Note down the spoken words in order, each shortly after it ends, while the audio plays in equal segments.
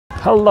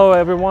Hello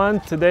everyone,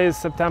 today is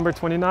September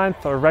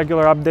 29th, our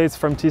regular updates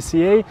from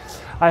TCA.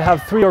 I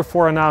have 3 or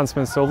 4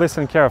 announcements, so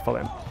listen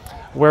carefully.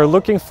 We're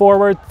looking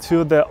forward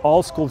to the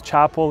all-school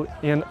chapel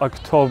in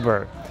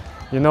October.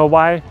 You know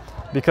why?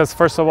 Because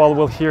first of all,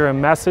 we'll hear a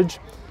message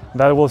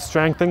that will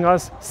strengthen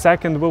us.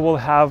 Second, we will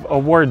have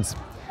awards.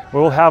 We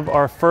will have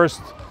our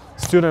first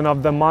Student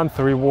of the Month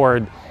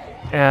reward,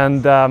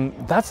 and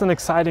that's an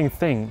exciting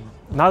thing.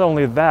 Not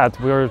only that,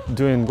 we're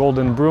doing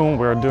Golden Broom,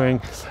 we're doing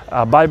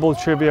Bible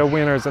trivia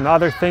winners and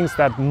other things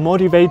that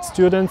motivate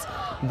students,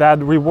 that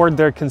reward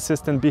their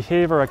consistent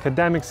behavior,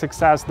 academic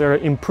success, their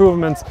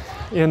improvements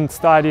in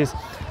studies.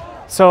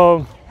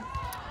 So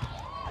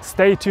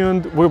stay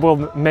tuned, we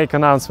will make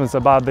announcements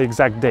about the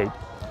exact date.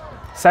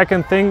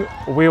 Second thing,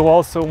 we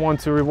also want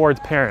to reward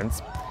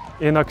parents.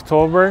 In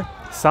October,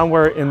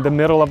 somewhere in the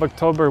middle of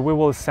October, we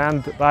will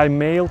send by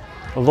mail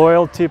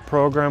loyalty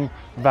program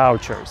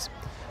vouchers.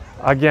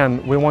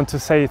 Again, we want to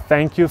say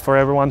thank you for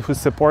everyone who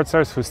supports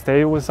us, who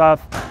stay with us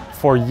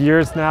for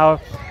years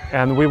now,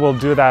 and we will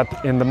do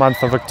that in the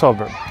month of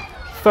October.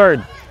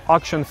 Third,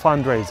 auction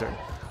fundraiser.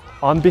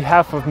 On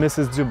behalf of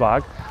Mrs.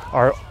 Dubak,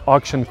 our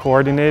auction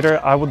coordinator,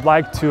 I would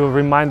like to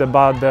remind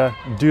about the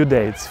due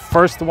dates.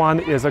 First one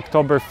is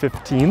October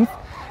 15th,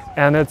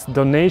 and it's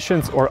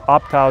donations or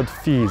opt-out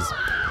fees.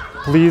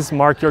 Please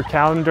mark your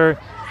calendar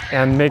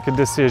and make a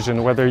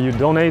decision whether you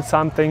donate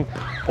something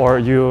or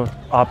you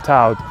opt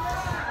out.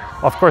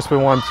 Of course, we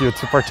want you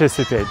to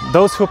participate.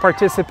 Those who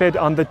participate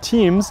on the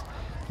teams,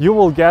 you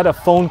will get a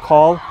phone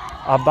call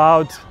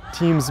about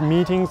teams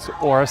meetings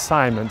or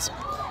assignments.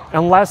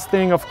 And last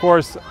thing, of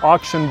course,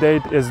 auction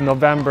date is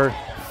November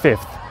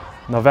 5th.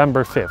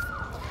 November 5th.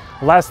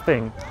 Last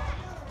thing,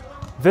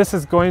 this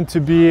is going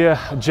to be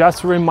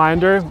just a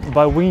reminder,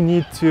 but we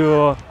need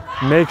to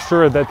make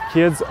sure that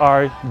kids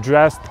are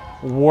dressed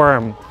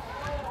warm.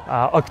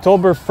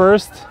 October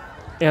 1st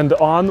and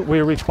on,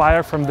 we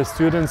require from the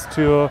students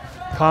to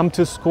come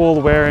to school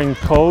wearing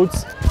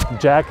coats,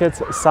 jackets,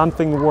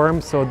 something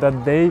warm so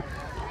that they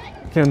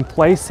can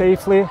play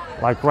safely.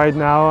 Like right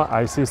now,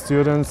 I see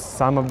students,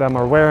 some of them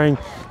are wearing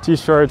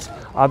t-shirts,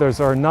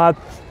 others are not.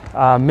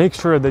 Make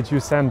sure that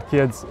you send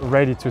kids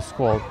ready to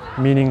school,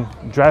 meaning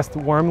dressed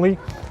warmly,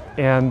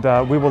 and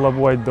we will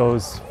avoid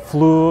those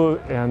flu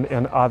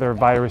and other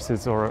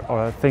viruses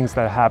or things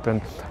that happen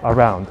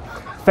around.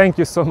 Thank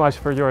you so much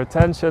for your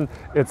attention.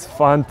 It's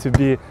fun to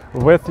be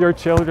with your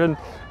children.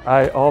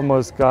 I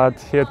almost got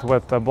hit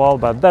with the ball,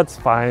 but that's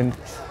fine.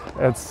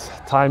 It's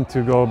time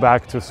to go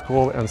back to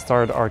school and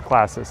start our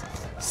classes.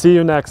 See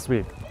you next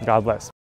week. God bless.